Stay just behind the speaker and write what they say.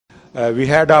We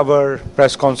had our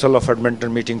Press Council of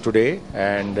Edmonton meeting today,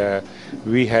 and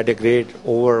we had a great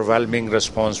overwhelming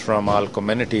response from all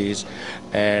communities.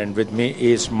 And with me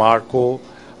is Marco,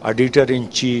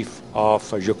 Editor-in-Chief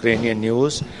of Ukrainian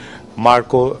News.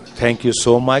 Marco, thank you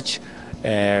so much.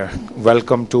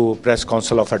 Welcome to Press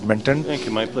Council of Edmonton. Thank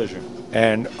you, my pleasure.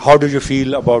 And how do you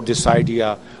feel about this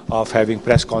idea of having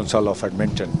Press Council of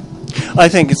Edmonton? I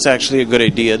think it's actually a good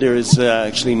idea. There is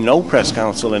actually no press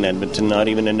council in Edmonton, not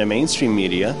even in the mainstream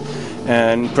media.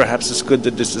 And perhaps it's good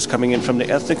that this is coming in from the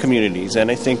ethnic communities.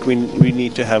 And I think we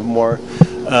need to have more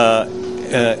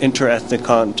inter-ethnic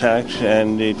contact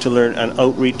and to learn and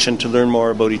outreach and to learn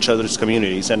more about each other's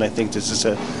communities. And I think this is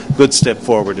a good step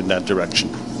forward in that direction.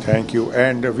 Thank you.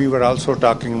 And we were also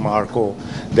talking, Marco,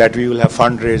 that we will have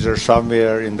fundraisers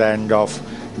somewhere in the end of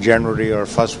January or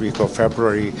first week of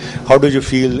February. How do you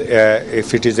feel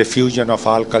if it is a fusion of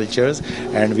all cultures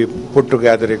and we put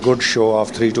together a good show of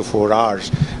 3 to 4 hours?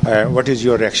 What is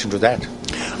your reaction to that?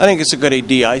 I think it's a good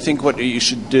idea. I think what you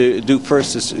should do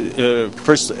first is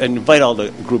first invite all the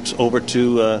groups over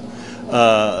to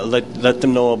let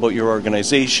them know about your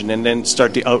organization, and then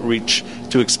start the outreach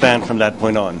to expand from that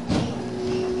point on.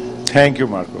 Thank you,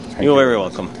 Marco. You're very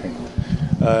welcome.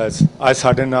 आज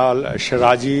साडे नाल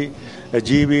शराजी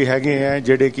जी भी हैगे हैं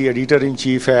जेडे की editor in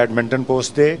chief है Edmonton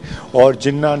post दे और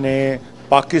जिन्हां ने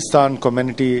पाकिस्तान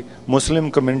कम्युनिटी मुस्लिम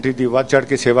कम्युनिटी दी वध चढ़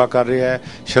के सेवा कर रहे हैं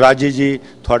शराजी जी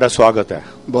ਤੁਹਾਡਾ ਸਵਾਗਤ ਹੈ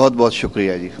बहुत बहुत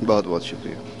शुक्रिया जी बहुत बहुत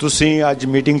शुक्रिया ਤੁਸੀਂ ਅੱਜ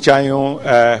ਮੀਟਿੰਗ ਚ ਆਏ ਹੋ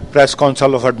ਪ੍ਰੈਸ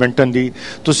ਕਾਉਂਸਲ ਆਫ ਐਡਮਿੰਟਨ ਦੀ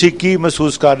ਤੁਸੀਂ ਕੀ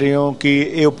ਮਹਿਸੂਸ ਕਰ ਰਹੇ ਹੋ ਕਿ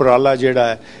ਇਹ ਉਪਰਾਲਾ ਜਿਹੜਾ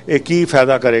ਹੈ ਇਹ ਕੀ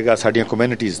ਫਾਇਦਾ ਕਰੇਗਾ ਸਾਡੀਆਂ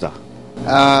ਕਮਿਊਨਿਟੀਜ਼ ਦਾ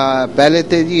ਪਹਿਲੇ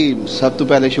ਤੇ ਜੀ ਸਭ ਤੋਂ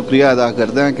ਪਹਿਲੇ ਸ਼ੁਕਰੀਆ ਅਦਾ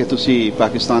ਕਰਦਾ ਹਾਂ ਕਿ ਤੁਸੀਂ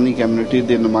ਪਾਕਿਸਤਾਨੀ ਕਮਿਊਨਿਟੀ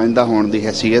ਦੇ ਨੁਮਾਇੰਦਾ ਹੋਣ ਦੀ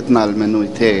ਹੈਸੀਅਤ ਨਾਲ ਮੈਨੂੰ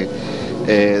ਇੱਥੇ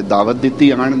ਦਾਵਤ ਦਿੱਤੀ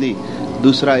ਆਉਣ ਦੀ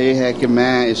दूसरा ये है कि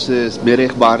मैं मेरे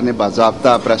अखबार ने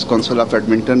बाज़ाब्ता प्रैस कौंसल ऑफ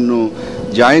एडमिंटन नू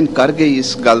ज्वाइन करके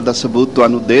इस गल का सबूत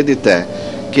तुहानू दे दिता है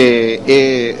कि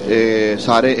ये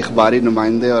सारे अखबारी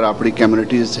नुमाइंदे और अपनी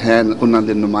कम्यूनिटीज़ हैं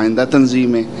उन्होंने नुमाइंदा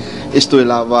तंजीम है। इस तो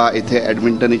इलावा इत्थे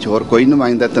एडमिंटन विच होर कोई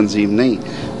नुमाइंदा तंजीम नहीं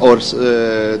और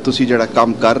तुसी जिहड़ा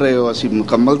काम कर रहे हो असी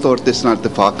मुकम्मल तौर पर इस नाल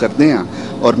इतफाक करते हैं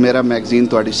और मेरा मैगजीन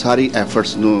तुहाडी सारी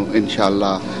एफर्ट्स नू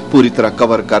इंशाअल्लाह पूरी तरह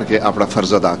कवर करके अपना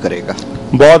फर्ज अदा करेगा।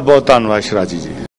 बहुत बहुत धन्यवाद शराजी जी।